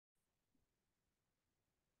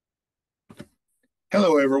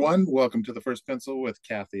Hello, everyone. Welcome to the First Pencil with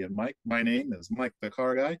Kathi and Mike. My name is Mike the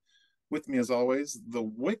Car Guy. With me, as always, the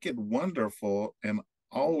wicked, wonderful, and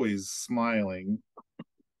always smiling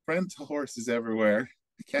friend to horses everywhere,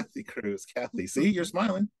 Kathi Cruz. Kathi, see, you're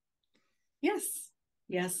smiling. Yes,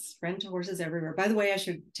 yes, friend to horses everywhere. By the way, I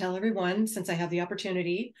should tell everyone, since I have the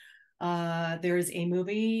opportunity, there is a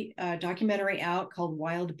movie documentary out called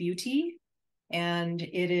Wild Beauty, and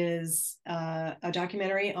it is a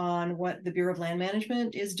documentary on what the Bureau of Land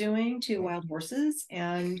Management is doing to Oh, wild horses.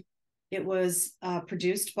 And it was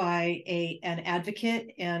produced by an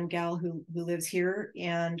advocate and gal who lives here,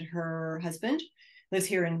 and her husband lives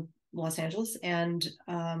here in Los Angeles. And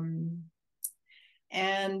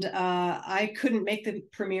I couldn't make the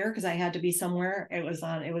premiere because I had to be somewhere. It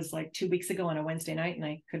was like 2 weeks ago on a Wednesday night, and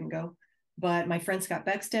I couldn't go. But my friend Scott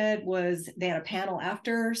Beckstead they had a panel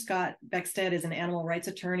after. Scott Beckstead is an animal rights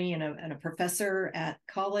attorney and a professor at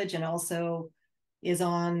college, and also is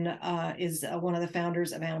one of the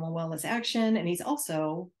founders of Animal Wellness Action. And he's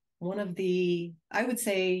also one of the, I would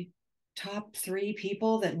say, top three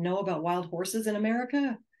people that know about wild horses in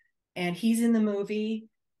America. And he's in the movie.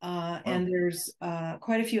 wow. And there's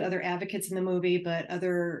quite a few other advocates in the movie, but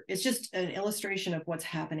it's just an illustration of what's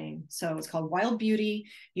happening. So it's called Wild Beauty.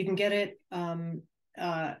 You can get it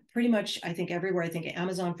pretty much, I think, everywhere. I think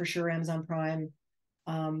Amazon for sure, Amazon Prime.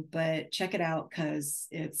 But check it out because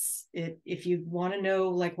if you want to know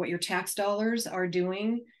like what your tax dollars are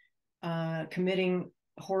doing, committing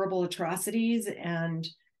horrible atrocities and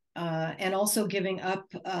also giving up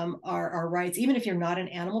our rights, even if you're not an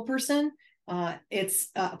animal person. It's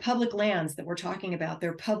public lands that we're talking about.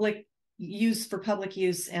 They're public use for public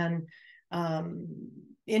use, and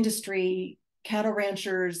industry, cattle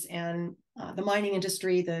ranchers, and the mining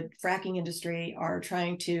industry, the fracking industry are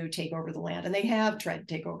trying to take over the land, and they have tried to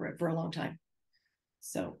take over it for a long time.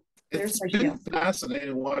 So there's It's my been spiel.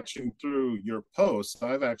 fascinating watching through your posts.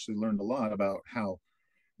 I've actually learned a lot about how,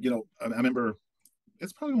 I remember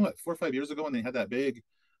it's probably what, 4 or 5 years ago when they had that big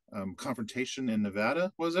confrontation in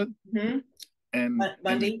Nevada, was it? Mm-hmm. And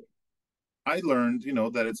Bundy. I learned,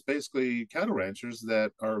 that it's basically cattle ranchers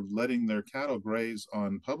that are letting their cattle graze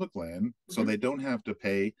on public land so Mm-hmm. they don't have to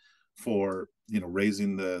pay for,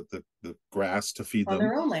 raising the grass to feed On them.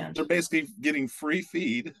 their own land. They're basically getting free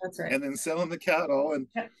feed That's right. and then selling the cattle. And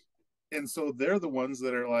Yep. and so they're the ones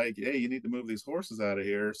that are like, hey, you need to move these horses out of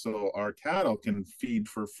here so our cattle can feed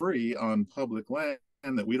for free on public land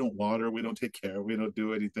that we don't water, we don't take care of, we don't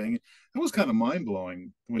do anything. It was kind of mind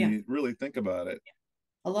blowing when Yeah. you really think about it.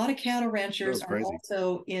 A lot of cattle That ranchers was are crazy.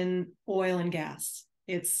 also in oil and gas.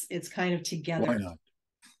 It's kind of Why together. not?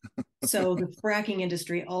 So the fracking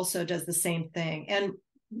industry also does the same thing. And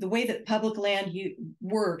the way that public land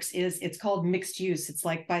works is it's called mixed use. It's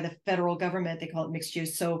like by the federal government, they call it mixed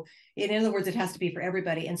use. So in other words, it has to be for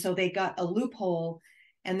everybody. And so they got a loophole,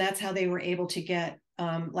 and that's how they were able to get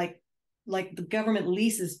like the government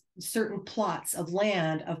leases certain plots of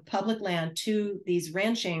land, of public land, to these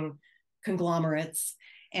ranching conglomerates,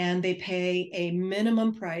 and they pay a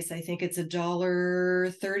minimum price. I think it's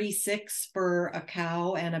 $1.36 for a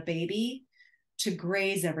cow and a baby to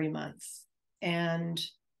graze every month. And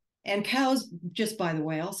and cows, just by the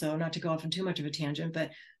way, also not to go off on too much of a tangent,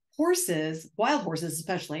 but horses, wild horses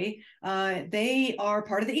especially, they are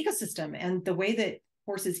part of the ecosystem. And the way that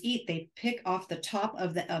horses eat, they pick off the top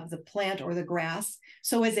of the plant or the grass.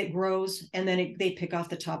 So as it grows, and then they pick off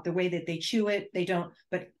the top. The way that they chew it, they don't.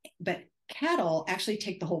 But cattle actually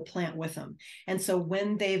take the whole plant with them. And so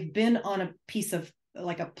when they've been on a piece of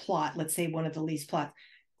like a plot, let's say one of the lease plots,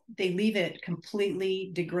 they leave it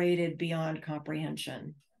completely degraded beyond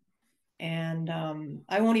comprehension. And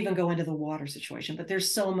I won't even go into the water situation, but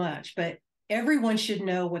there's so much. But everyone should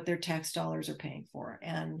know what their tax dollars are paying for.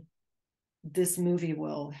 And this movie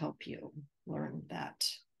will help you learn that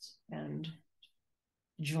and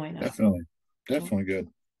join up. Definitely. Join. Definitely good.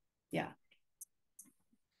 Yeah.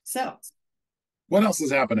 So, What else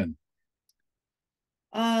is happening?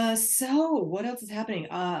 so what else is happening?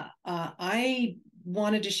 I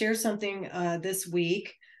wanted to share something this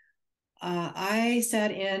week. I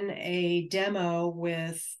sat in a demo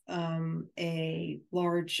with a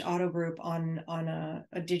large auto group on a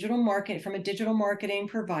digital market from a digital marketing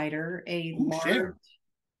provider, Ooh, share.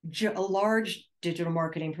 a large digital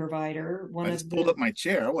marketing provider, one I of just pulled the up my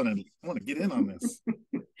chair. I want to get in on this.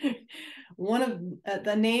 one of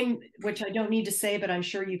the name, which I don't need to say, but I'm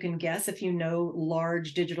sure you can guess if you know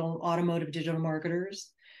large automotive digital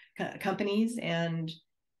marketers companies. And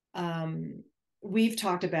um,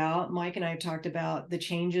 Mike and I have talked about the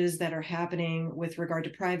changes that are happening with regard to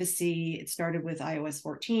privacy. It started with iOS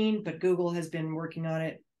 14, but Google has been working on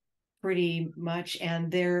it pretty much,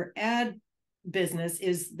 and their ad business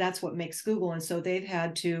that's what makes Google. And so they've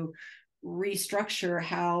had to restructure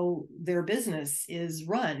how their business is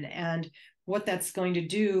run, and what that's going to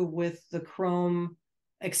do with the Chrome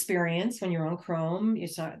experience. When you're on Chrome, you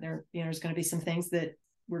saw there, there's going to be some things that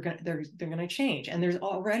they're going to change, and there's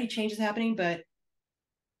already changes happening. But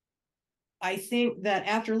I think that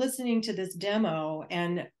after listening to this demo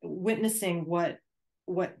and witnessing what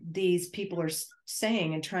these people are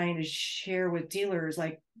saying and trying to share with dealers,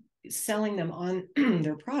 like selling them on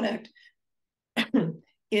their product,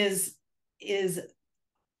 is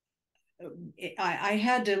I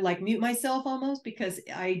had to like mute myself almost, because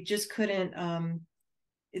I just couldn't.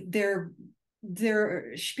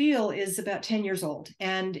 Their spiel is about 10 years old,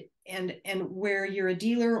 and where you're a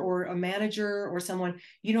dealer or a manager or someone,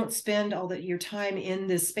 you don't spend all your time in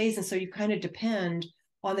this space, and so you kind of depend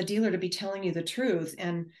on the dealer to be telling you the truth.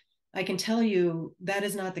 And I can tell you that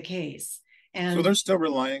is not the case. And so they're still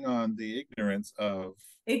relying on the ignorance of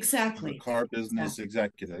the exactly, car business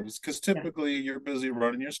executives, because typically you're busy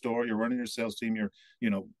running your store, you're running your sales team,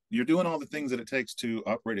 you're doing all the things that it takes to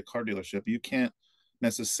operate a car dealership. You can't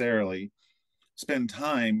necessarily spend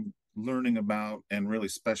time learning about and really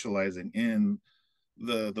specializing in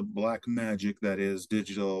the black magic that is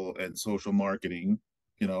digital and social marketing,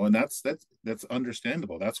 and that's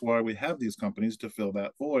understandable. That's why we have these companies, to fill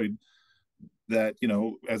that void. That,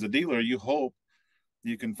 as a dealer, you hope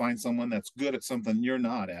you can find someone that's good at something you're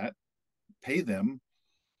not at, pay them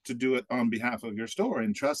to do it on behalf of your store,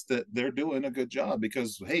 and trust that they're doing a good job,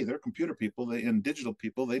 because hey, they're computer people, and digital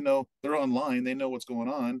people, they know, they're online, they know what's going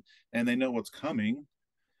on, and they know what's coming.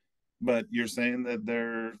 But you're saying that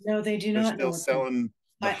no, they do they're not know still what's coming. selling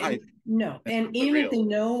the hype. No, and The even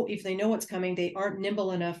real, if they know what's coming, they aren't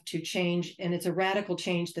nimble enough to change, and it's a radical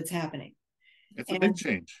change that's happening. it's a big And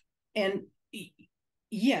change. and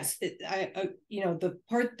yes, the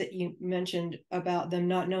part that you mentioned about them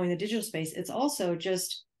not knowing the digital space, it's also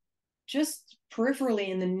just peripherally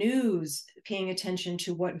in the news, paying attention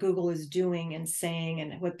to what Google is doing and saying,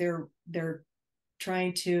 and what they're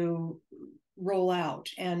trying to roll out,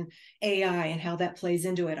 and AI and how that plays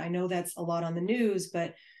into it. I know that's a lot on the news,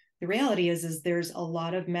 but the reality is there's a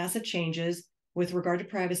lot of massive changes with regard to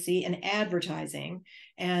privacy and advertising,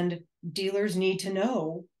 and dealers need to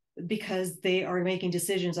know, because they are making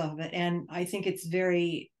decisions off of it. And I think it's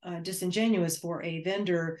very disingenuous for a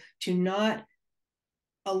vendor to not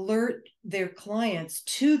alert their clients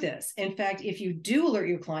to this. In fact, if you do alert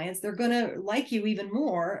your clients, they're going to like you even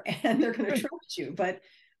more, and they're going to trust you. But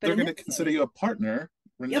They're in going this to consider case, you a partner,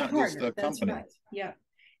 or a not just partner. a That's company. right. Yeah.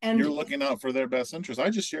 You're And looking out for their best interest. I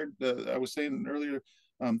just shared, I was saying earlier,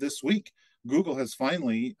 this week, Google has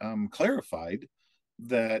finally clarified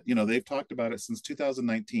that, they've talked about it since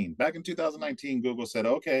 2019. Back in 2019, Google said,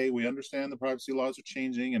 okay, we understand the privacy laws are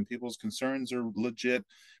changing and people's concerns are legit.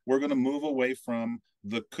 We're going to move away from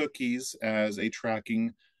the cookies as a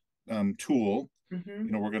tracking tool.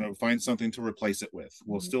 We're going to find something to replace it with.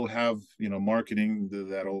 We'll still have, marketing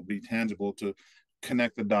that'll be tangible to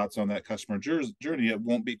connect the dots on that customer journey. It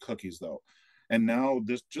won't be cookies though. And now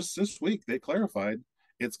this week, they clarified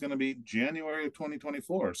it's going to be January of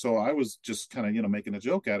 2024. So I was just kind of, making a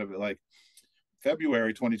joke out of it, like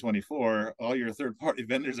February 2024, all your third party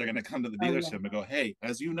vendors are going to come to the dealership and go, hey,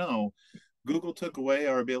 as you know, Google took away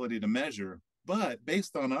our ability to measure, but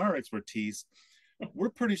based on our expertise,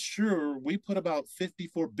 we're pretty sure we put about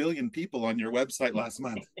 54 billion people on your website last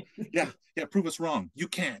month. Yeah, prove us wrong. You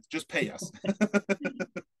can't, just pay us.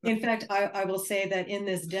 in fact, I will say that in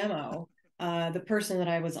this demo, the person that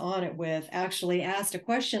I was on it with actually asked a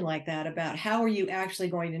question like that, about how are you actually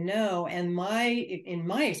going to know? And in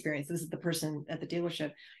my experience, this is the person at the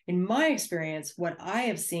dealership. In my experience, what I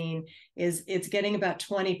have seen is it's getting about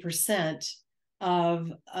 20%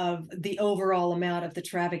 of the overall amount of the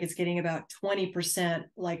traffic. It's getting about 20%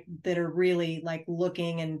 like that are really like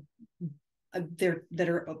looking, and that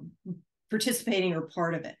are participating or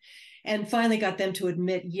part of it. And finally got them to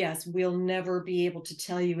admit, yes, we'll never be able to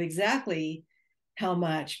tell you exactly how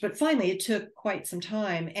much. But finally, it took quite some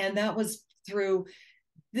time. And that was through,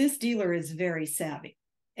 this dealer is very savvy,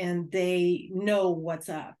 and they know what's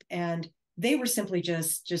up. And they were simply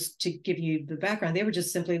just to give you the background, they were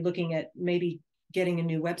just simply looking at maybe getting a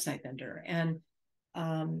new website vendor. And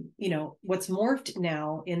what's morphed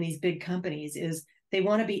now in these big companies is they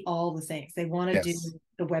want to be all the things. They want to do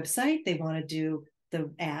the website, they want to do the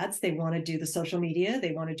ads, they want to do the social media,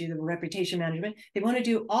 they want to do the reputation management, they want to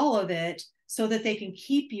do all of it, so that they can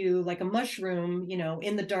keep you like a mushroom,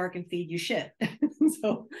 in the dark, and feed you shit.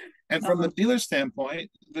 And from the dealer standpoint,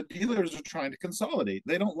 the dealers are trying to consolidate.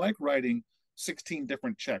 They don't like writing 16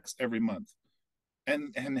 different checks every month.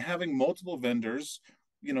 And having multiple vendors,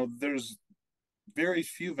 there's very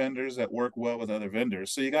few vendors that work well with other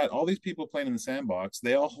vendors. So you got all these people playing in the sandbox.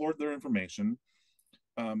 They all hoard their information.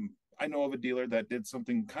 I know of a dealer that did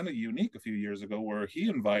something kind of unique a few years ago where he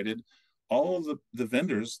invited all of the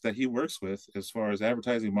vendors that he works with, as far as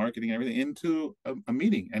advertising, marketing, everything, into a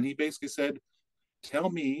meeting. And he basically said, tell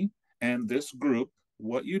me and this group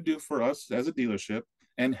what you do for us as a dealership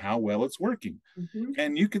and how well it's working. Mm-hmm.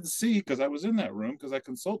 And you could see, because I was in that room, because I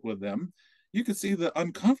consult with them, you could see the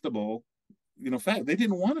uncomfortable, fact. They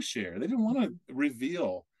didn't want to share. They didn't want to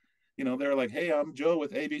reveal. They're like, hey, I'm Joe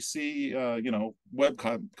with ABC, web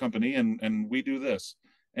company, and we do this.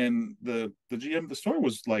 And the GM of the store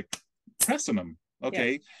was like pressing them.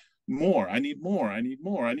 Okay, more. I need more. I need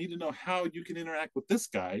more. I need to know how you can interact with this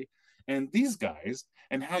guy and these guys,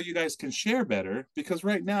 and how you guys can share better. Because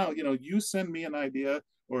right now, you send me an idea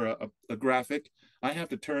or a graphic, I have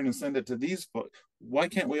to turn and send it to these folks. Why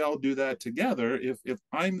can't we all do that together? If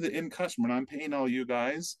I'm the end customer and I'm paying all you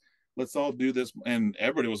guys, let's all do this. And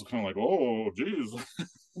everybody was kind of like, oh, geez,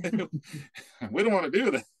 we don't want to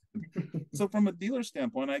do that. So from a dealer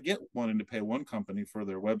standpoint, I get wanting to pay one company for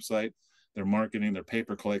their website, their marketing, their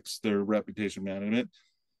pay-per-clicks, their reputation management.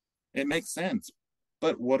 It makes sense.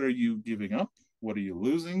 But what are you giving up? What are you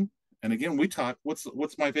losing? And again, we talk,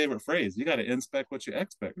 what's my favorite phrase? You got to inspect what you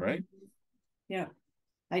expect, right? Yeah.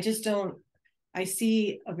 I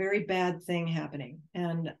see a very bad thing happening.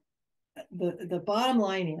 And the bottom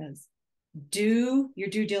line is, do your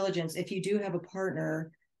due diligence. If you do have a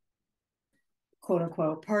partner, quote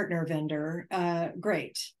unquote, partner vendor,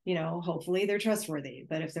 great. Hopefully they're trustworthy.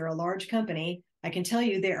 But if they're a large company, I can tell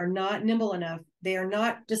you they are not nimble enough. They are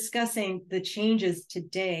not discussing the changes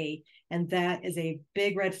today. And that is a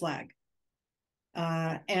big red flag.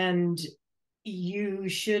 And you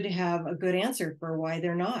should have a good answer for why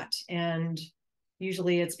they're not. And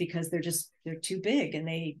usually it's because they're too big, and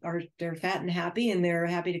they're fat and happy, and they're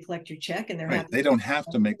happy to collect your check, and they're right. happy. They don't have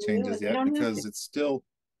to make changes yet because it's still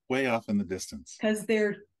way off in the distance. Because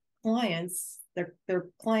their clients, their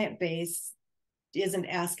client base isn't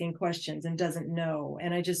asking questions and doesn't know.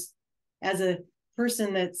 And I just, as a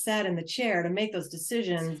person that sat in the chair to make those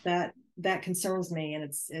decisions, that concerns me. And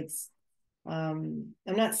it's I'm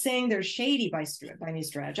not saying they're shady by any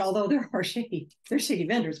stretch, although they're shady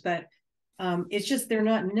vendors, but it's just they're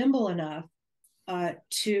not nimble enough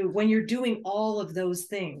to, when you're doing all of those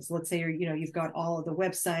things. Let's say you've got all of the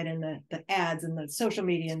website and the ads and the social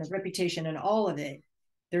media and the reputation and all of it.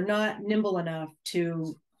 They're not nimble enough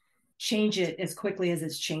to change it as quickly as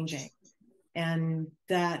it's changing, and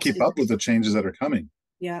that keep up with the changes that are coming.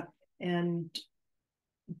 Yeah, and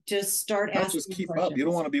just start not asking just keep questions. up. You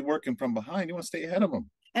don't want to be working from behind. You want to stay ahead of them.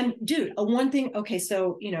 And dude, one thing, okay,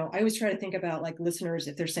 so I always try to think about, like, listeners,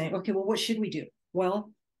 if they're saying, okay, well, what should we do? Well,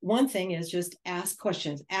 one thing is just ask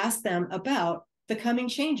questions. Ask them about the coming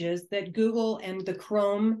changes that Google and the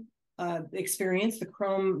Chrome experience, the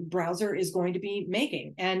Chrome browser, is going to be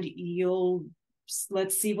making. And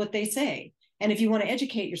let's see what they say. And if you want to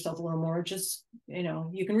educate yourself a little more, just,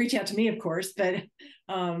 you can reach out to me, of course, but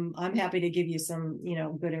I'm happy to give you some,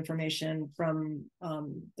 good information from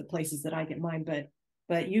the places that I get mine.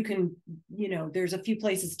 But you can, there's a few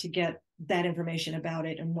places to get that information about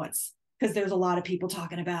it, and because there's a lot of people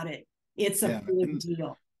talking about it. It's a big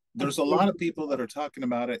deal. There's a lot of people that are talking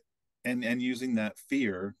about it and using that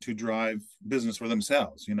fear to drive business for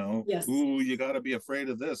themselves. Yes. Ooh, you got to be afraid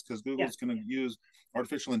of this because Google's going to use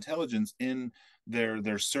artificial intelligence in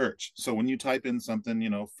their search. So when you type in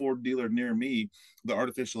something, Ford dealer near me, the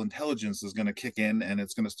artificial intelligence is going to kick in, and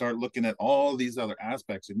it's going to start looking at all these other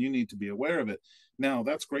aspects, and you need to be aware of it. Now,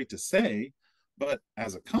 that's great to say, but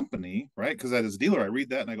as a company, right? Because as a dealer, I read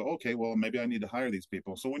that and I go, okay, well, maybe I need to hire these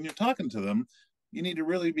people. So when you're talking to them, you need to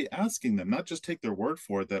really be asking them, not just take their word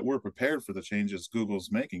for it that we're prepared for the changes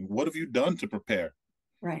Google's making. What have you done to prepare?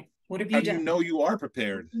 Right. What have you done? How do you know you are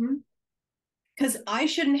prepared? Because I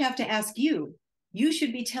shouldn't have to ask you. You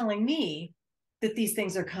should be telling me that these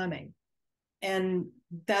things are coming. And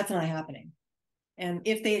that's not happening. And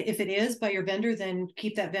if it is by your vendor, then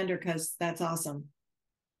keep that vendor, because that's awesome.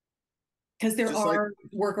 Because there are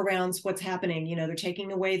workarounds. What's happening, they're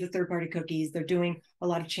taking away the third-party cookies. They're doing a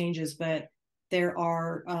lot of changes, but there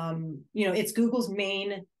are, it's Google's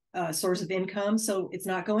main source of income. So it's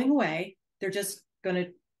not going away. They're just going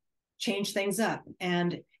to change things up.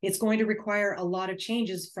 And it's going to require a lot of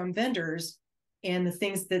changes from vendors, and the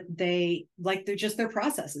things that they're just their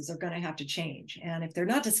processes are going to have to change. And if they're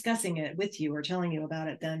not discussing it with you or telling you about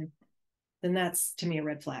it, then that's, to me, a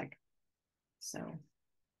red flag. So.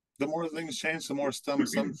 the more things change, the more some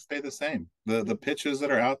stay the same. The pitches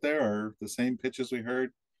that are out there are the same pitches we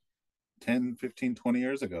heard 10, 15, 20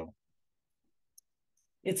 years ago.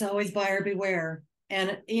 It's always buyer beware.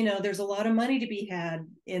 And there's a lot of money to be had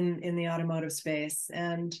in the automotive space.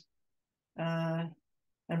 And uh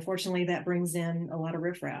unfortunately that brings in a lot of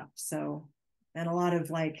riffraff. So, and a lot of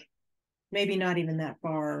like, maybe not even that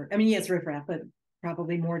far. I mean, yes, riffraff, but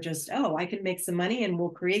probably more just, oh, I can make some money and we'll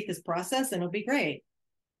create this process and it'll be great.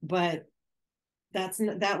 But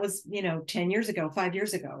that was 10 years ago, 5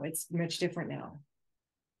 years ago. It's much different now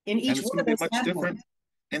in And each it's one going of to be those much categories. different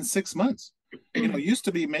in 6 months. Used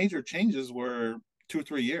to be major changes were 2 or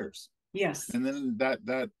 3 years. Yes. And then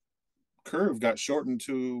that curve got shortened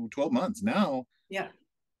to 12 months. Now, Yeah.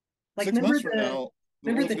 Like 6 months from now,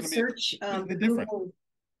 the remember world's the going to be search, completely the different. Google,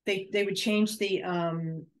 they would change the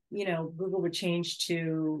Google would change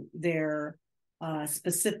to their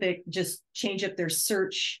specific, just change up their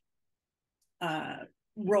search uh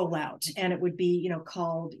rollout, and it would be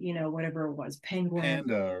called whatever it was, penguin,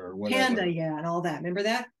 Panda or panda, whatever. yeah, and all that. Remember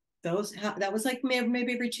that? That was like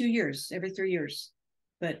maybe every 2 years, every 3 years.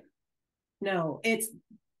 But no, it's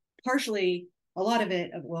partially, a lot of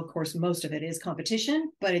it, well, of course most of it is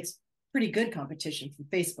competition, but it's pretty good competition from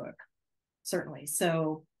Facebook, certainly.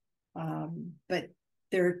 So but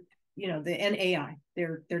they're the and AI,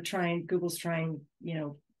 they're trying, Google's trying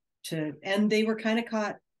to, and they were kind of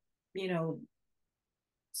caught you know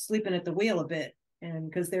sleeping at the wheel a bit. And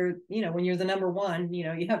because they're when you're the number one,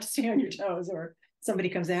 you have to stay on your toes or somebody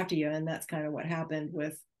comes after you. And that's kind of what happened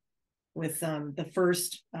with the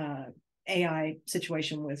first AI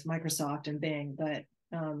situation with Microsoft and Bing. But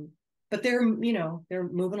they're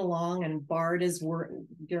moving along, and Bard is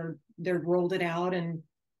they're rolled it out. And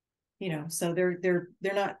so they're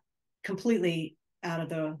not completely out of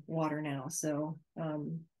the water now. So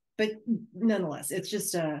but nonetheless, it's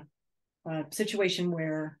just a situation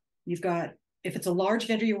where you've got, if it's a large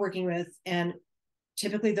vendor you're working with, and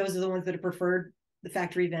typically those are the ones that are preferred, the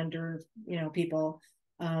factory vendor people,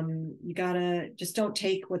 you gotta just don't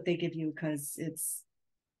take what they give you, because it's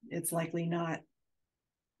likely not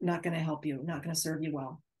going to help you, not going to serve you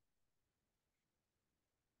well.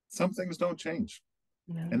 Some things don't change,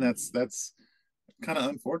 No. and that's kind of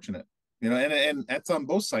unfortunate. And that's on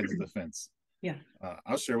both sides of the fence. Yeah.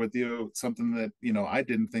 I'll share with you something that I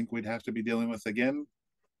didn't think we'd have to be dealing with again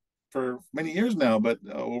for many years now. But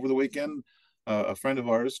over the weekend, a friend of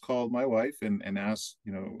ours called my wife and asked,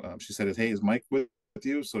 she said, "Hey, is Mike with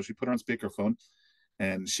you?" So she put her on speakerphone,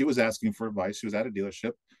 and she was asking for advice. She was at a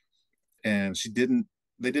dealership, and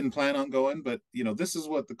they didn't plan on going, but this is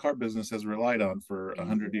what the car business has relied on for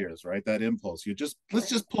 100 years, right? That impulse. Let's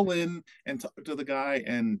just pull in and talk to the guy,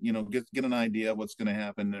 and get an idea of what's going to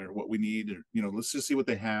happen or what we need, or let's just see what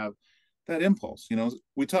they have. That impulse.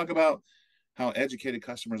 We talk about how educated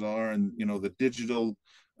customers are, and the digital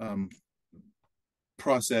um,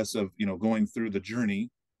 process of going through the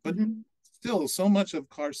journey, but still, so much of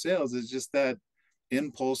car sales is just that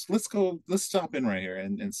impulse. Let's stop in right here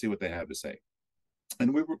and see what they have to say.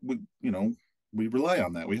 And we rely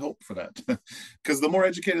on that. We hope for that, because the more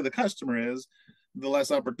educated the customer is, the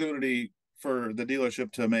less opportunity for the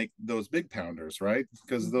dealership to make those big pounders, right?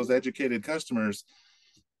 Because those educated customers,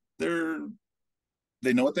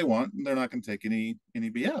 they know what they want, and they're not going to take any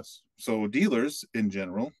BS. So dealers in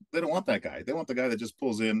general, they don't want that guy. They want the guy that just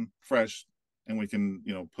pulls in fresh, and we can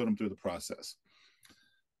put them through the process.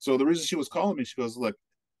 So the reason she was calling me, she goes, "Look,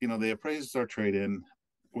 they appraised our trade in.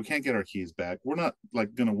 We can't get our keys back. We're not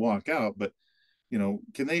like going to walk out, but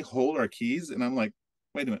can they hold our keys?" And I'm like,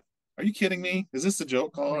 "Wait a minute. Are you kidding me? Is this a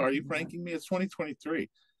joke call? Are you pranking me? It's 2023.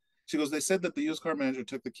 She goes, "They said that the used car manager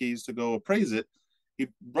took the keys to go appraise it. He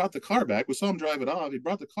brought the car back. We saw him drive it off. He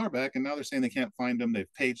brought the car back, and now they're saying they can't find him.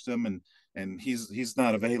 They've paged him, and he's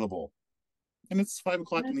not available." And it's 5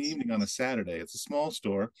 o'clock in the evening on a Saturday. It's a small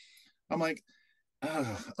store. I'm like,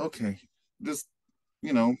 okay, just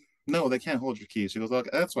no, they can't hold your keys. She goes,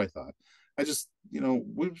 "Okay, that's what I thought. I just,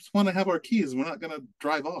 we just want to have our keys. We're not going to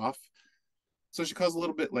drive off." So she calls a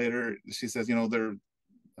little bit later. She says, they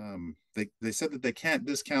said that they can't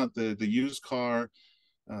discount the used car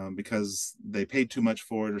because they paid too much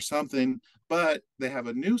for it or something, but they have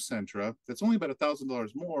a new Sentra that's only about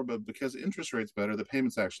 $1,000 more, but because the interest rate's better, the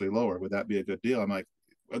payment's actually lower. Would that be a good deal? I'm like,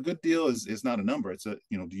 a good deal is not a number. It's do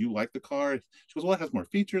you like the car? She goes, "Well, it has more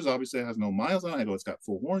features. Obviously, it has no miles on it." I go, "It's got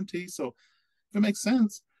full warranty. So if it makes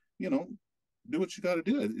sense, do what you got to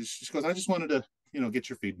do." She goes, "I just wanted to, get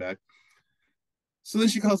your feedback." So then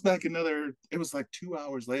she calls back it was like 2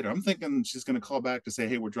 hours later. I'm thinking she's going to call back to say,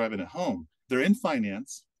 "Hey, we're driving it home." They're in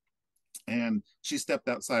finance. And she stepped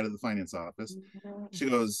outside of the finance office. She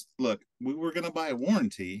goes, look, we were going to buy a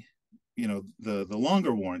warranty, the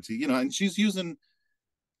longer warranty, and she's using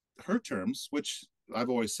her terms, which I've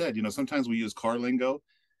always said, sometimes we use car lingo,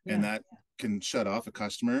 and that can shut off a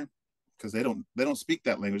customer because they don't speak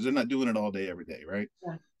that language. They're not doing it all day, every day, right?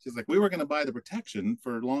 Yeah. She's like, we were going to buy the protection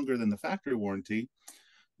for longer than the factory warranty,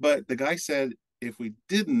 but the guy said if we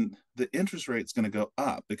didn't, the interest rate's going to go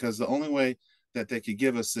up because the only way that they could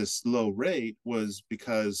give us this low rate was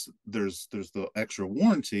because there's the extra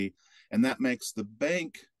warranty, and that makes the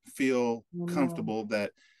bank feel comfortable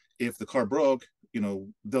that if the car broke,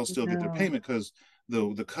 they'll still get their payment because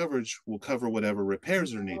the coverage will cover whatever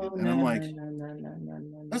repairs are needed. And I'm like,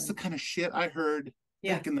 that's the kind of shit I heard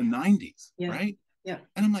back in the 90s, right? Yeah.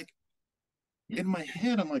 And I'm like, in my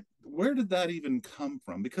head, I'm like, where did that even come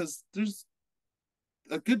from? Because there's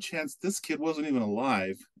a good chance this kid wasn't even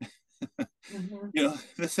alive.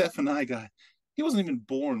 This F&I guy, he wasn't even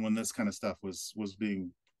born when this kind of stuff was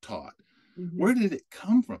being taught. Where did it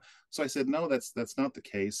come from? So I said, no, that's not the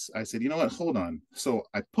case. I said, you know what? Hold on. So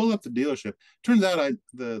I pull up the dealership. Turns out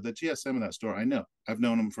the GSM in that store, I know. I've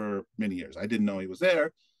known him for many years. I didn't know he was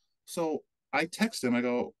there. So I text him. I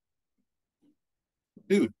go,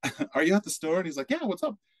 dude, are you at the store? And he's like, yeah, what's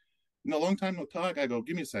up? Long time no talk. I go,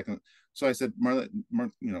 give me a second. So I said, Marlena,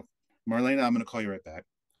 I'm going to call you right back.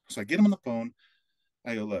 So I get him on the phone.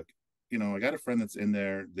 I go, look, I got a friend that's in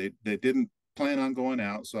there. They didn't plan on going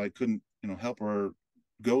out, so I couldn't, help her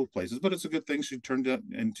go places. But it's a good thing she turned it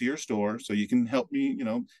into your store, so you can help me.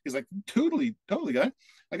 He's like, totally, guy,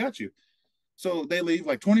 I got you. So they leave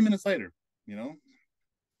like 20 minutes later.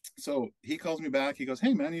 So he calls me back. He goes,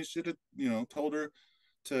 hey man, you should have, told her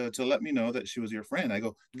to let me know that she was your friend. I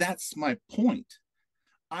go, that's my point.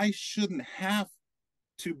 I shouldn't have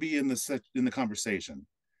to be in the conversation.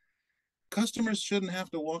 Customers shouldn't have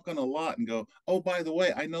to walk on a lot and go, oh, by the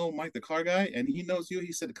way, I know Mike the car guy, and he knows you.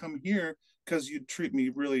 He said to come here because you treat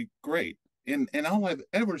me really great. And all I've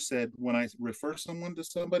ever said when I refer someone to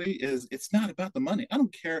somebody is it's not about the money. I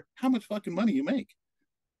don't care how much fucking money you make.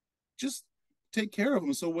 Just take care of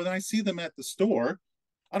them. So when I see them at the store,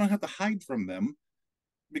 I don't have to hide from them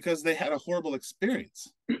because they had a horrible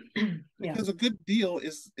experience. Because a good deal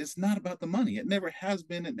is not about the money. It never has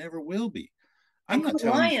been. It never will be. I'm not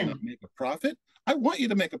telling you to not make a profit. I want you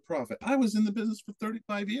to make a profit. I was in the business for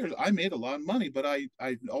 35 years. I made a lot of money, but I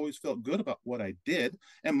always felt good about what I did.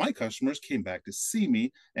 And my customers came back to see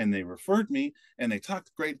me, and they referred me, and they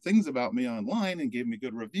talked great things about me online and gave me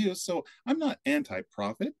good reviews. So I'm not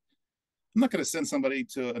anti-profit. I'm not going to send somebody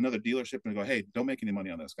to another dealership and go, hey, don't make any money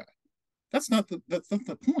on this guy. That's not the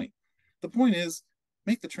point. The point is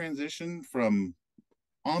make the transition from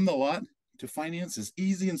on the lot to finance as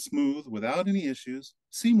easy and smooth without any issues,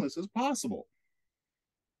 seamless as possible.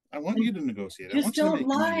 I want you to negotiate. Just don't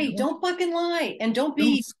lie. Don't fucking lie. And don't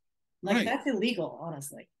be like, that's illegal,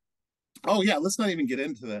 honestly. Oh yeah. Let's not even get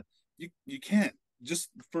into that. You can't, just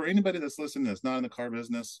for anybody that's listening that's not in the car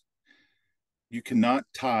business, you cannot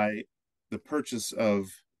tie the purchase of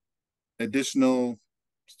additional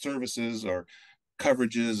services or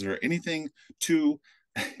coverages or anything to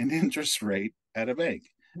an interest rate at a bank.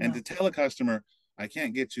 And to tell a customer, I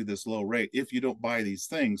can't get you this low rate if you don't buy these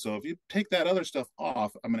things. So if you take that other stuff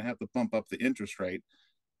off, I'm going to have to bump up the interest rate.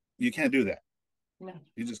 You can't do that. No.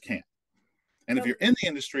 You just can't. And if you're in the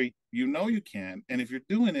industry, you can. And if you're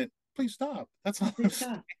doing it, please stop. That's all I'm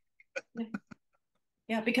saying.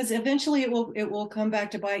 Yeah, because eventually it will come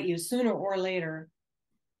back to bite you sooner or later.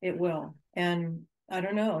 It will. And I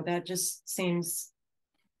don't know, that just seems,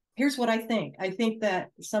 here's what I think. I think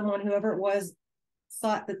that whoever it was,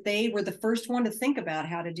 thought that they were the first one to think about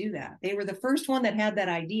how to do that. They were the first one that had that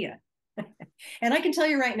idea. And I can tell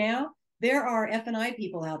you right now, there are F&I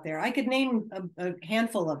people out there. I could name a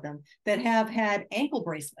handful of them that have had ankle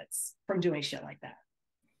bracelets from doing shit like that.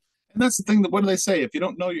 And that's the thing, that what do they say? If you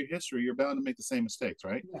don't know your history, you're bound to make the same mistakes,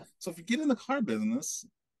 right? Yeah. So if you get in the car business,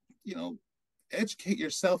 educate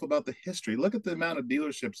yourself about the history. Look at the amount of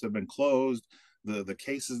dealerships that have been closed, the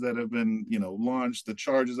cases that have been launched, the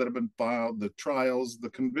charges that have been filed, the trials, the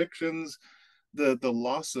convictions, the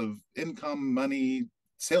loss of income, money,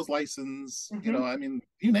 sales license,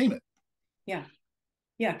 you name it. Yeah,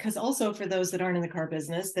 because also for those that aren't in the car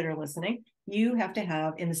business that are listening, you have to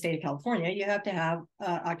have, in the state of California, you have to have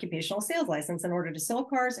occupational sales license in order to sell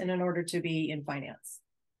cars and in order to be in finance.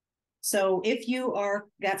 So if you are,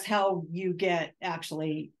 that's how you get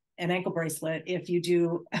actually an ankle bracelet. If you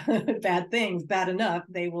do bad things, bad enough,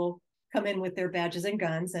 they will come in with their badges and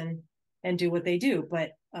guns and do what they do.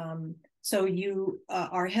 But So you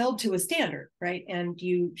are held to a standard, right? And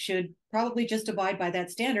you should probably just abide by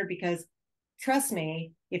that standard, because trust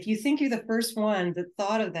me, if you think you're the first one that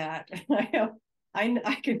thought of that,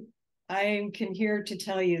 I can here to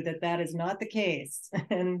tell you that that is not the case.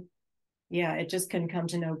 And yeah, it just can come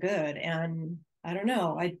to no good. And I don't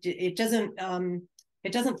know, it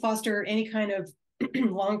doesn't foster any kind of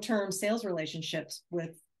long-term sales relationships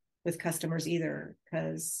with customers either,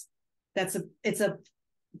 because that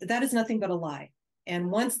is nothing but a lie. And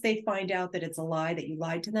once they find out that it's a lie, that you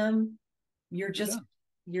lied to them, you're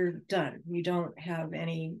done. You don't have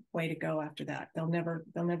any way to go after that. They'll never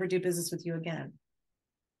do business with you again.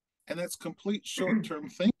 And that's complete short-term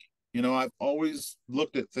thinking. I've always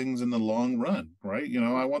looked at things in the long run, right?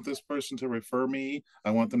 I want this person to refer me.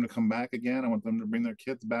 I want them to come back again. I want them to bring their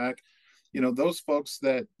kids back. Those folks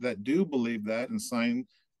that do believe that and sign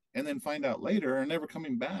and then find out later are never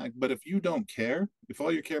coming back. But if you don't care, if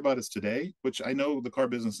all you care about is today, which I know the car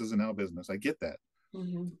business isn't our business, I get that.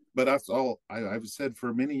 Mm-hmm. But that's all I've said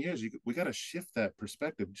for many years. We got to shift that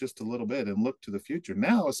perspective just a little bit and look to the future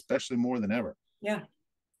now, especially more than ever. Yeah.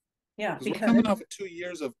 Yeah. Because we're coming off of 2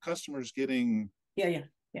 years of customers getting yeah.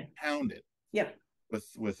 pounded. Yeah.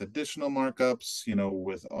 With additional markups,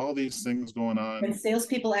 with all these things going on. And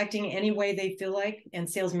salespeople acting any way they feel like, and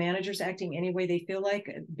sales managers acting any way they feel like,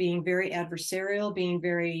 being very adversarial, being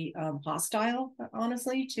very hostile,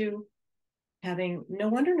 honestly, to having, no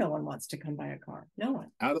wonder no one wants to come buy a car. No one.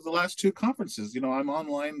 Out of the last 2 conferences, I'm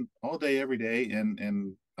online all day, every day,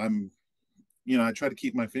 and I'm, I try to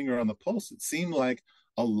keep my finger on the pulse. It seemed like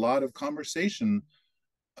a lot of conversation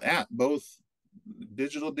at both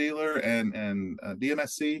digital dealer and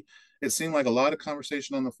DMSC. It seemed like a lot of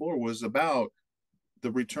conversation on the floor was about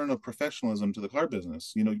the return of professionalism to the car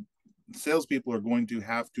business. Salespeople are going to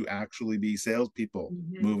have to actually be salespeople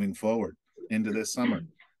moving forward into this summer.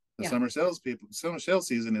 The summer sales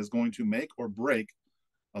season is going to make or break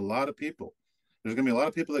a lot of people. There's going to be a lot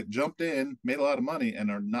of people that jumped in, made a lot of money, and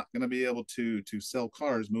are not going to be able to sell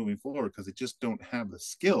cars moving forward because they just don't have the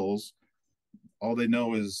skills. All they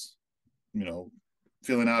know is,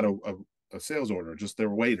 filling out a sales order, just their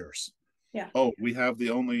waiters. Yeah. Oh, we have the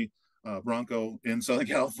only Bronco in Southern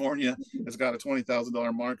California. It's got a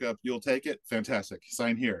 $20,000 markup. You'll take it? Fantastic.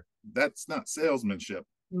 Sign here. That's not salesmanship.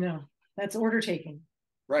 No, that's order taking.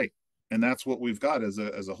 Right. And that's what we've got as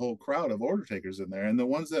a whole crowd of order takers in there. And the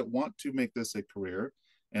ones that want to make this a career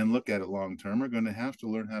and look at it long term are going to have to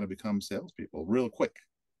learn how to become salespeople real quick.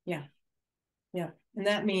 Yeah. Yeah. And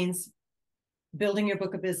that means building your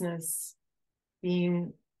book of business,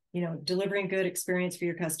 being, delivering good experience for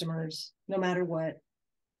your customers, no matter what.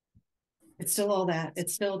 It's still all that.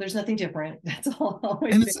 It's still, there's nothing different. That's all.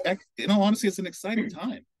 Always. And it's, in all honesty, it's an exciting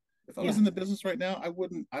time. If I was in the business right now, I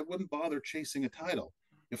wouldn't bother chasing a title.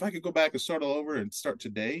 If I could go back and start all over and start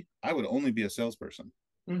today, I would only be a salesperson.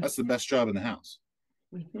 Mm-hmm. That's the best job in the house.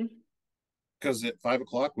 Because at 5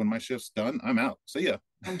 o'clock, when my shift's done, I'm out. See ya.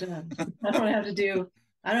 I'm done. I don't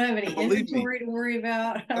have any inventory to worry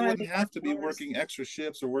about. I wouldn't have to be working extra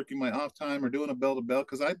shifts or working my off time or doing a bell to bell,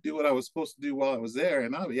 because I do what I was supposed to do while I was there,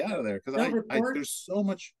 and I'll be out of there. Because there's so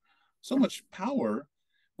much power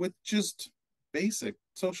with just basic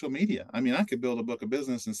social media. I mean, I could build a book of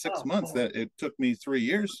business in 6 months that it took me 3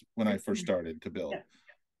 years when I first started to build.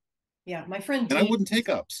 Yeah. My friend Dean, and I wouldn't take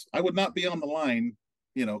ups. I would not be on the line,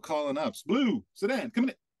 calling ups. Blue, sedan, come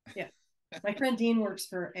in. Yeah. My friend Dean works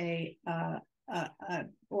for a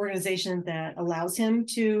organization that allows him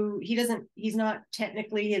to, he's not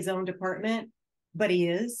technically his own department, but he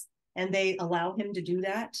is, and they allow him to do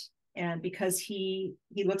that. And because he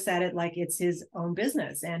looks at it like it's his own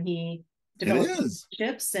business, and he develops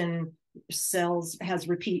ships and has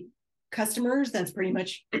repeat customers. That's pretty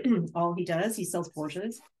much all he does. He sells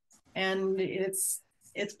Porsches, and it's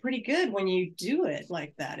pretty good when you do it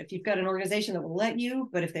like that. If you've got an organization that will let you,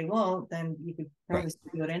 but if they won't, then you could probably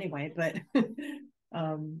do it anyway. But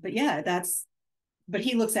yeah, but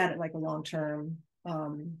he looks at it like a long-term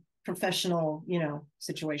professional,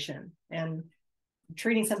 situation, and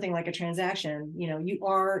treating something like a transaction.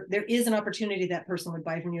 There is an opportunity that person would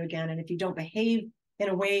buy from you again. And if you don't behave in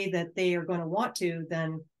a way that they are going to want to,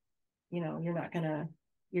 then, you're not going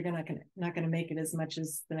to make it as much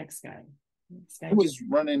as the next guy. I was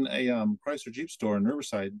running a Chrysler Jeep store in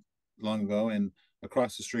Riverside long ago, and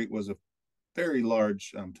across the street was a very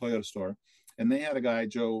large Toyota store, and they had a guy,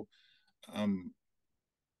 Joe,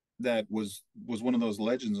 that was one of those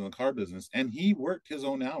legends in the car business, and he worked his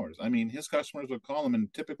own hours. I mean, his customers would call him,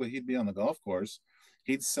 and typically he'd be on the golf course.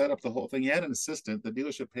 He'd set up the whole thing. He had an assistant. The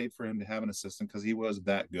dealership paid for him to have an assistant because he was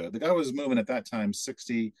that good. The guy was moving at that time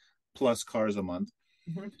 60 plus cars a month.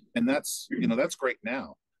 Mm-hmm. And that's, that's great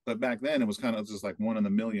now. But back then it was kind of just like one in a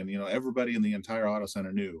million. Everybody in the entire auto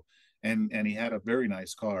center knew. And he had a very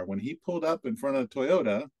nice car. When he pulled up in front of the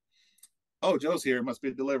Toyota, oh, Joe's here, it must be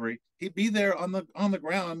a delivery. He'd be there on the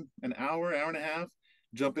ground an hour, hour and a half,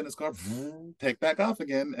 jump in his car, take back off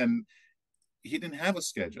again. And he didn't have a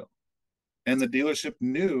schedule. And the dealership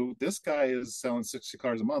knew this guy is selling 60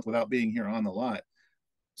 cars a month without being here on the lot.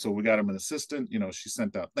 So we got him an assistant. She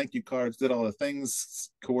sent out thank you cards, did all the things,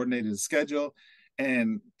 coordinated his schedule,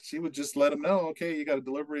 and she would just let him know, okay, you got a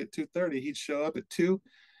delivery at 2:30. He'd show up at 2,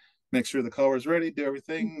 make sure the car was ready, do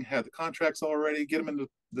everything, had the contracts all ready, get him into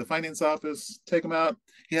the finance office, take him out.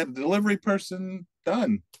 He had a delivery person,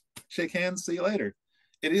 done. Shake hands, see you later.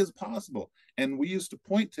 It is possible. And we used to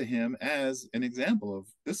point to him as an example of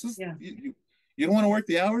this is, you don't want to work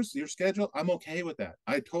the hours, your schedule. I'm okay with that.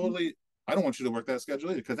 I don't want you to work that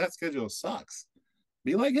schedule either, because that schedule sucks.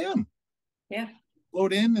 Be like him. Yeah.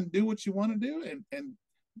 Load in and do what you want to do.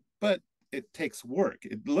 But it takes work.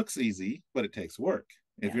 It looks easy, but it takes work.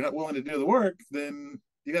 If you're not willing to do the work, then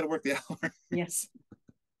you got to work the hours. Yes.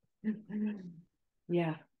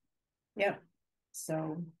 Yeah. Yep.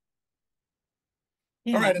 So.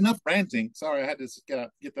 Yeah. All right, enough ranting. Sorry, I had to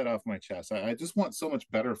get that off my chest. I just want so much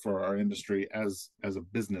better for our industry as a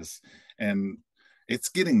business, and it's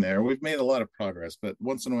getting there. We've made a lot of progress, but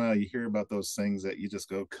once in a while you hear about those things that you just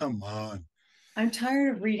go, come on. I'm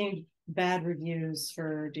tired of reading bad reviews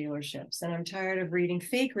for dealerships, and I'm tired of reading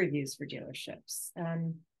fake reviews for dealerships.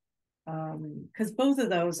 And because both of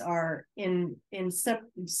those are in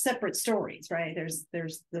separate stories, right? There's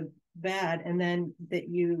the bad, and then that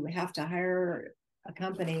you have to hire a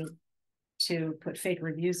company to put fake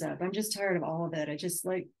reviews up. I'm just tired of all of it. I just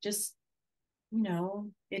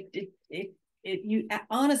you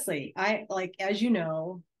honestly, I like, as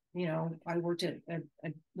I worked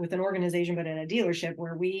with an organization, but in a dealership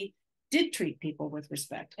where we did treat people with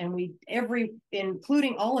respect, and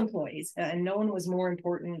including all employees, and no one was more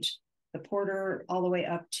important. The porter all the way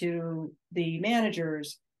up to the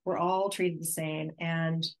managers were all treated the same,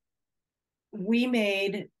 and we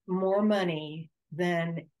made more money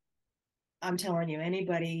than, I'm telling you,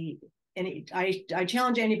 anybody. And I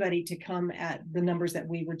challenge anybody to come at the numbers that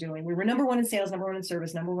we were doing. We were number one in sales, number one in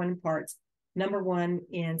service, number one in parts, number one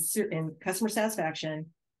in customer satisfaction.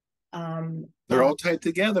 They're all tied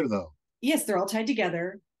together, though. Yes, they're all tied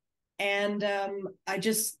together. And I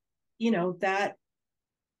just, that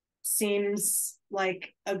seems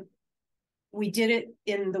like we did it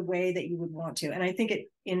in the way that you would want to. And I think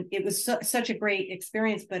it was such a great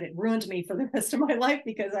experience, but it ruined me for the rest of my life,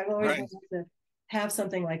 because I've always wanted to have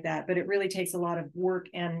something like that. But it really takes a lot of work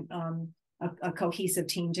and a cohesive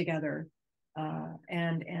team together,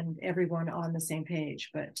 and everyone on the same page.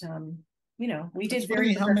 But we did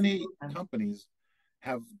very. How many companies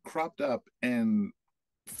have cropped up and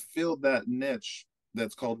filled that niche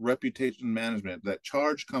that's called reputation management, that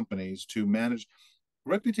charge companies to manage.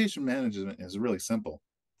 Reputation management is really simple.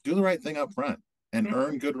 Do the right thing up front and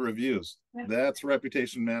earn good reviews. That's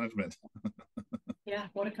reputation management. Yeah,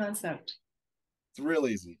 what a concept. It's real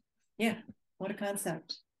easy. Yeah, what a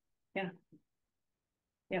concept. Yeah.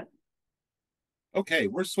 Okay,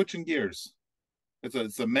 we're switching gears.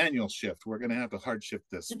 It's a manual shift. We're going to have to hard shift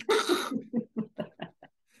this. I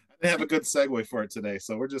didn't have a good segue for it today,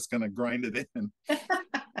 so we're just going to grind it in.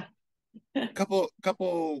 couple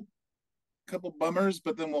bummers,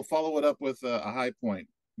 but then we'll follow it up with a high point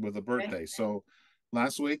with a birthday. Okay. So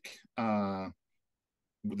last week,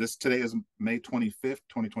 today is May 25th,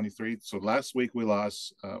 2023. So last week we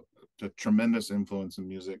lost a tremendous influence in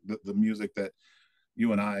music, the music that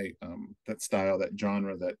you and I, that style, that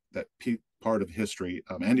genre, that part of history.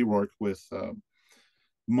 Andy Rourke with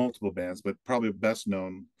multiple bands, but probably best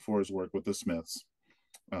known for his work with the Smiths,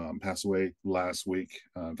 passed away last week.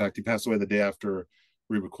 In fact, he passed away the day after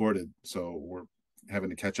we recorded, so we're having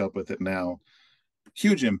to catch up with it now.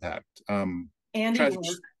 Huge impact. Andy Rourke.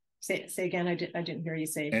 Say again. I didn't hear you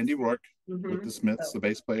say. Andy Rourke with the Smiths, the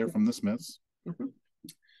bass player from the Smiths.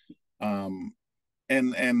 And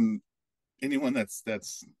anyone that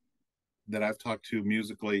I've talked to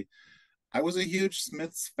musically, I was a huge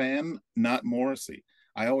Smiths fan, not Morrissey.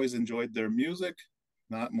 I always enjoyed their music,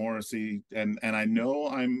 not Morrissey. And I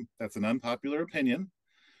know that's an unpopular opinion.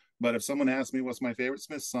 But if someone asks me what's my favorite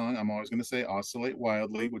Smiths song, I'm always going to say Oscillate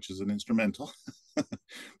Wildly, which is an instrumental,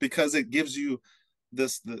 because it gives you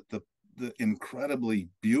the incredibly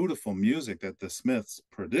beautiful music that the Smiths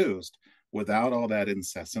produced without all that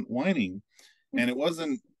incessant whining. And it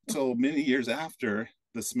wasn't until many years after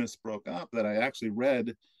the Smiths broke up that I actually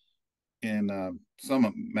read in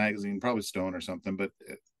some magazine, probably Stone or something, but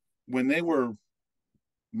when they were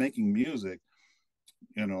making music,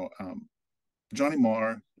 you know, Johnny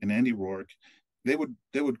Marr and Andy Rourke, they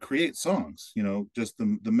would create songs, just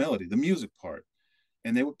the melody, the music part,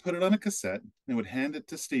 and they would put it on a cassette. They would hand it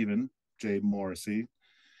to Stephen J. Morrissey,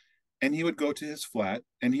 and he would go to his flat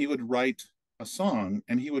and he would write a song,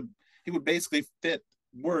 and he would basically fit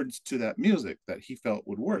words to that music that he felt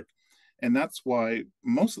would work. And that's why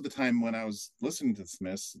most of the time when I was listening to the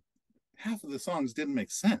Smiths, half of the songs didn't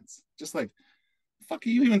make sense. Just like, fuck are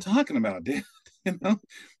you even talking about, dude? you know,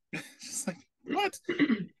 just like, what?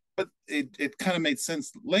 But it kind of made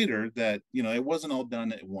sense later that it wasn't all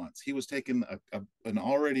done at once. He was taking an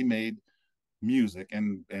already made music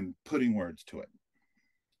and putting words to it.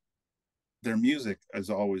 Their music has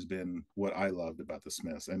always been what I loved about the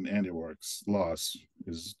Smiths, and Andy Rourke's loss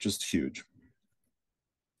is just huge.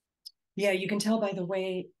 Yeah, you can tell by the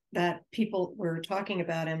way that people were talking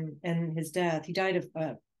about him and his death. He died of,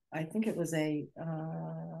 I think it was a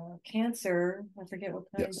cancer. I forget what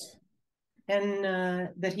kind. Yes. And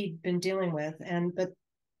that he'd been dealing with. But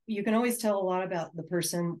you can always tell a lot about the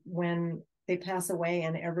person when they pass away,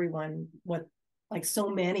 and everyone, like so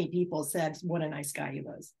many people said, what a nice guy he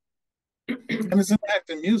was. And his impact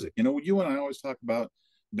in music. You and I always talk about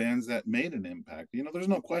bands that made an impact. There's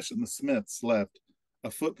no question the Smiths left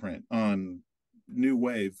a footprint on new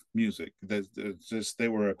wave music. They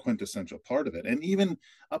were a quintessential part of it. And even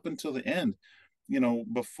up until the end,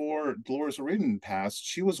 before Dolores O'Riordan passed,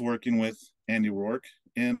 she was working with Andy Rourke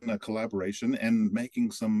in a collaboration and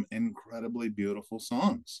making some incredibly beautiful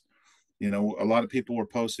songs. A lot of people were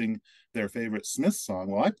posting their favorite Smith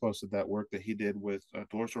song. Well, I posted that work that he did with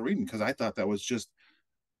Dolores O'Riordan because I thought that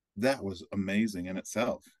was amazing in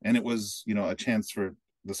itself. And it was, a chance for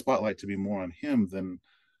the spotlight to be more on him than,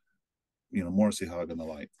 Morrissey hogging the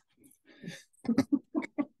light.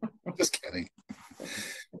 Just kidding.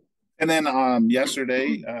 And then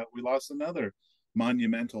yesterday, we lost another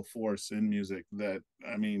monumental force in music that,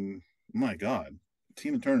 I mean, my God,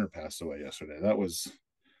 Tina Turner passed away yesterday. That was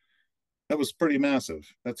pretty massive.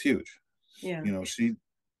 That's huge. Yeah.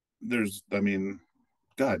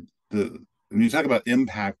 God, when you talk about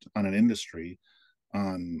impact on an industry,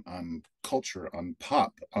 on culture, on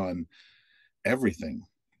pop, on everything,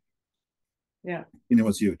 Yeah.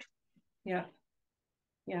 it's huge. Yeah.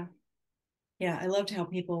 Yeah. Yeah. I loved how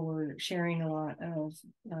people were sharing a lot of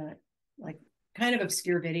like kind of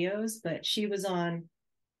obscure videos, but she was on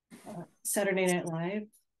Saturday Night Live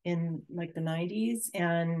in like the 90s,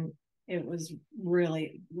 and it was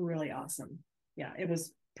really, really awesome. Yeah, it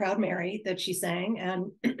was Proud Mary that she sang,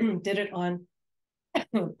 and did it on,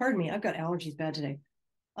 pardon me, I've got allergies bad today.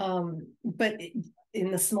 But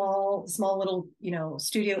in the small little,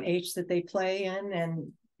 Studio H that they play in,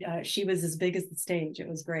 and she was as big as the stage. It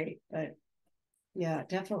was great. But yeah,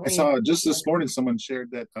 definitely. I saw just this morning someone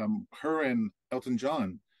shared that her and Elton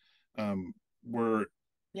John were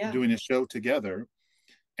doing a show together,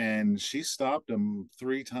 and she stopped him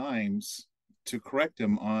 3 times to correct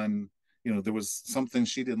him on, there was something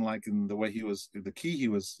she didn't like in the key he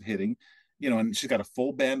was hitting, and she's got a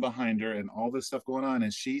full band behind her and all this stuff going on,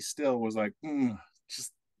 and she still was like,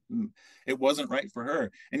 it wasn't right for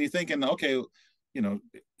her. And you're thinking, okay,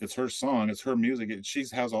 it's her song, it's her music, she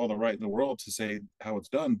has all the right in the world to say how it's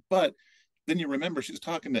done, but then you remember she's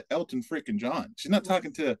talking to Elton freaking John. She's not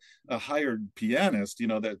talking to a hired pianist,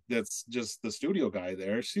 that's just the studio guy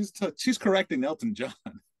there. She's correcting Elton John.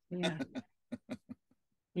 Yeah.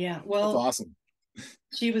 Yeah. Well, that's awesome.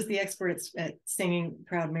 She was the expert at singing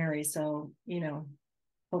Proud Mary, so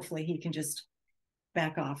hopefully he can just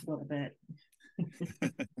back off a little bit.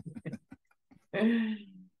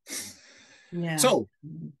 Yeah. So,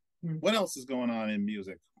 what else is going on in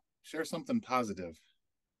music? Share something positive.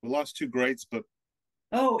 We lost 2 greats, but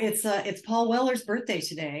it's Paul Weller's birthday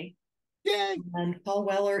today. Yay! And Paul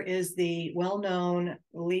Weller is the well-known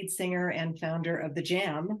lead singer and founder of The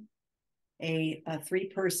Jam, a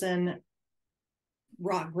 3-person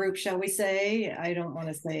rock group, shall we say. I don't want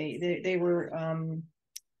to say they were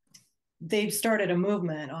they've started a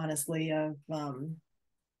movement, honestly, of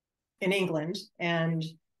in England, and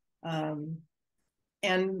I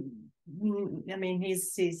mean,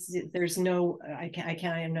 he's there's no, I can't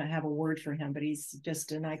even have a word for him, but he's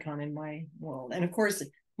just an icon in my world. And of course,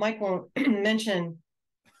 Mike won't mention.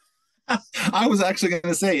 I was actually going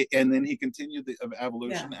to say, and then he continued the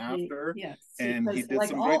evolution after, and he did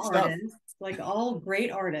some great stuff. Like all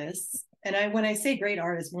great artists, and when I say great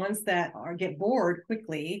artists, ones that get bored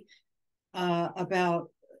quickly about,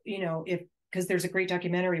 because there's a great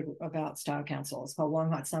documentary about Style Council. It's called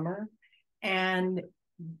Long Hot Summer, and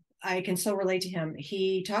I can so relate to him.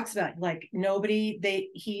 He talks about like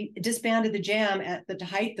he disbanded the Jam at the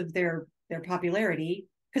height of their popularity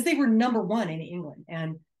because they were number one in England,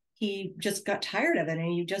 and he just got tired of it, and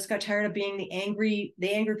he just got tired of being the angry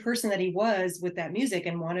person that he was with that music,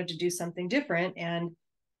 and wanted to do something different, and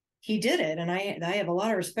he did it. And I have a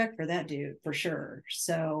lot of respect for that dude for sure.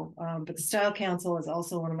 So but the Style Council is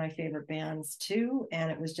also one of my favorite bands too,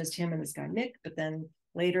 and it was just him and this guy Mick, but then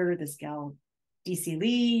later this gal DC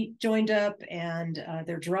Lee joined up, and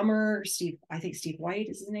their drummer Steve, I think Steve White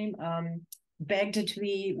is his name, begged to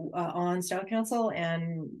be on Style Council,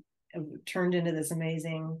 and turned into this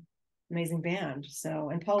amazing band. So,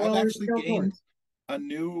 and Paul I've Weller actually still gained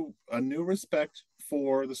tours. a new respect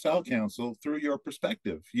for the Style Council through your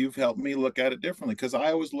perspective. You've helped me look at it differently because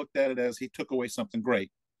I always looked at it as he took away something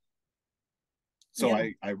great. So Yeah.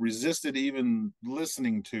 I resisted even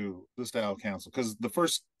listening to the Style Council because the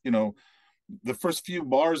first few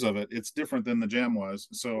bars of it, it's different than the Jam was.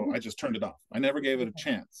 So I just turned it off. I never gave it a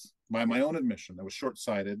chance. By my own admission, I was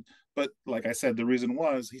short-sighted. But like I said, the reason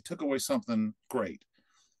was he took away something great.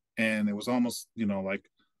 And it was almost, like,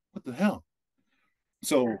 what the hell?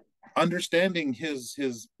 So understanding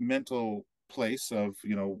his mental place of,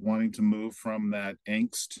 wanting to move from that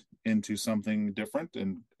angst into something different,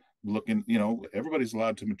 and looking, everybody's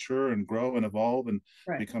allowed to mature and grow and evolve and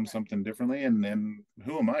Right. become something differently. And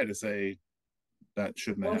who am I to say that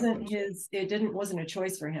shouldn't have Wasn't happened? his it didn't wasn't a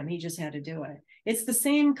choice for him. He just had to do it. It's the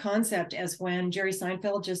same concept as when Jerry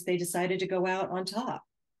Seinfeld they decided to go out on top,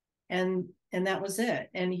 and that was it,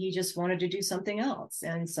 and he just wanted to do something else,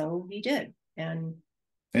 and so he did. And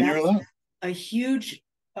And you're that's allowed. a huge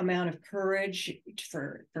amount of courage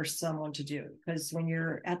for someone to do, because when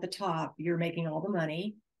you're at the top, you're making all the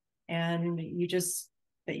money, and you just.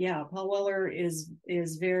 But yeah, Paul Weller is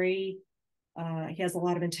very he has a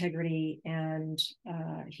lot of integrity, and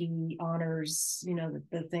he honors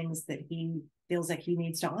the things that he feels like he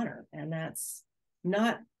needs to honor, and that's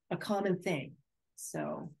not a common thing.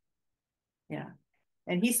 So yeah,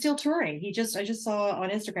 and he's still touring. I just saw on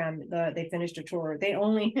Instagram they finished a tour. They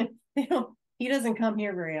only they don't he doesn't come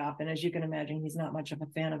here very often, as you can imagine. He's not much of a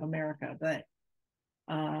fan of America,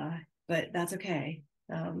 uh but that's okay.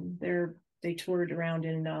 They toured around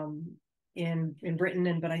in Britain,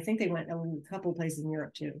 and but I think they went a couple places in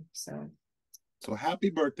Europe too. So So happy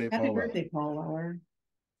birthday, happy Paul Weller. birthday, Paul Weller.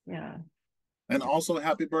 Yeah. And also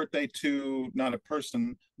happy birthday to not a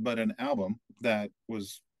person, but an album that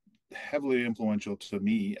was heavily influential to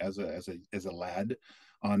me as a lad.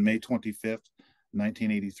 On May 25th,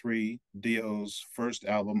 1983, Dio's first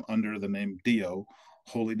album under the name Dio,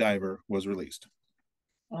 Holy Diver, was released.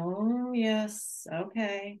 Oh yes.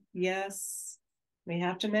 Okay. Yes. We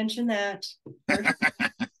have to mention that. For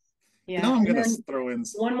Yeah. I'm And gonna then throw in one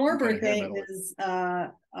some more kind of hair birthday metal. is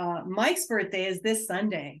Mike's birthday is this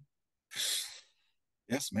Sunday.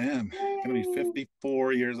 Yes, ma'am. Gonna be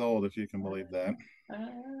 54 years old, if you can believe that.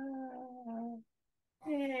 Uh,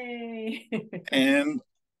 Yay. And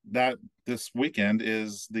that this weekend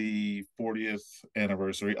is the 40th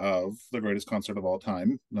anniversary of the greatest concert of all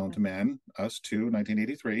time, known to man, Us 2,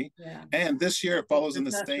 1983. Yeah. And this year it follows in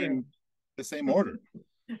That's not true. the same order.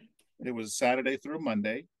 It was Saturday through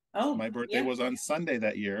Monday. Oh, My birthday yeah. was on Sunday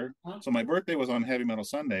that year. Oh, So my birthday was on Heavy Metal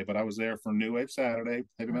Sunday, but I was there for New Wave Saturday,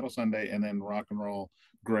 Heavy oh, Metal Sunday, and then Rock and Roll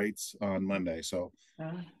Greats on Monday. So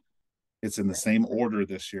oh. it's in the same order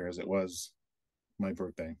this year as it was my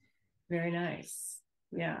birthday. Very nice.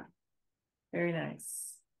 Yeah, very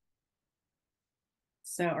nice.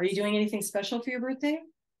 So, are you doing anything special for your birthday?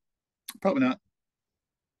 Probably not.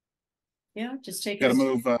 Yeah, just take Got to us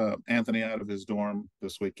move Anthony out of his dorm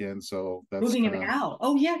this weekend, so that's moving him kind of out.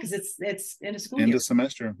 Oh, yeah, because it's in a school end year. of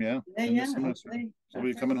semester. Yeah, Yeah, end of yeah. semester. Okay, So we'll be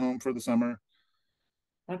okay, coming home for the summer.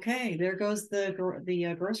 okay. There goes the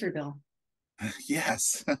grocery bill.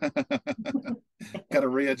 Yes. Got to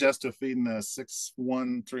readjust to feeding a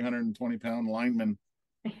 6'1", 320-pound lineman.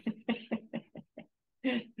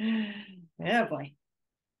 Yeah, boy.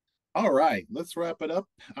 All right, let's wrap it up.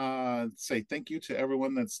 Say thank you to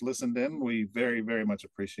everyone that's listened in. We very, very much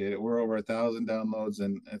appreciate it. We're over 1,000 downloads,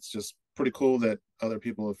 and it's just pretty cool that other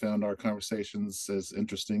people have found our conversations as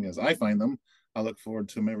interesting as I find them. I look forward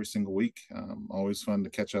to them every single week. Always fun to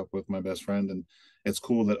catch up with my best friend, and it's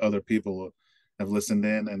cool that other people have listened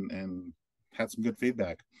in and had some good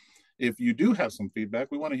feedback. If you do have some feedback,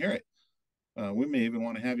 we want to hear it. We may even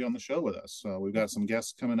want to have you on the show with us. We've got some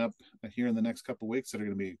guests coming up here in the next couple of weeks that are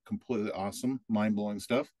going to be completely awesome, mind-blowing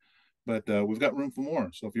stuff. But we've got room for more.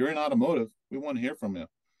 So if you're in automotive, we want to hear from you.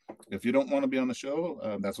 If you don't want to be on the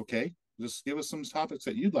show, that's okay. Just give us some topics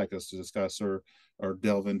that you'd like us to discuss or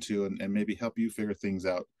delve into, and maybe help you figure things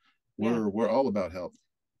out Yeah. We're all about help.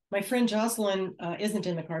 My friend Jocelyn isn't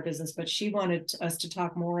in the car business, but she wanted us to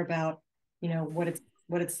talk more about,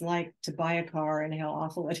 what it's like to buy a car and how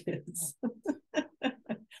awful it is,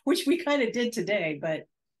 which we kind of did today. But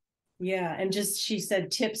yeah, and just she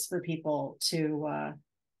said tips for people to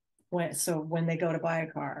when they go to buy a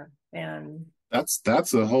car, and That's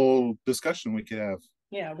a whole discussion we could have.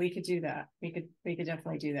 yeah, we could do that. We could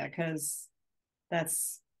definitely do that because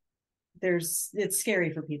that's it's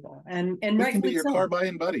scary for people, and We can be rightfully your car so.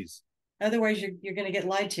 buying buddies. Otherwise, you're going to get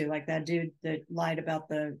lied to, like that dude that lied about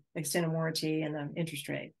the extended warranty and the interest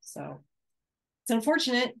rate. So it's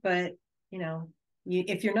unfortunate, but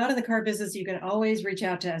if you're not in the car business, you can always reach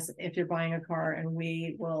out to us if you're buying a car, and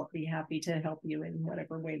we will be happy to help you in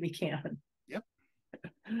whatever way we can. Yep.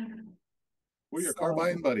 We're your car So,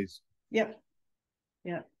 buying buddies. yep,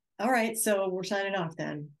 yep. All right, so we're signing off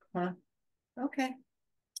then, huh? Okay.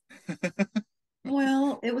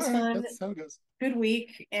 Well, it was All right, fun. that's how it goes. Good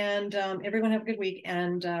week, and everyone have a good week,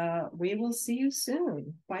 and we will see you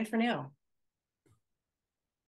soon. Bye for now.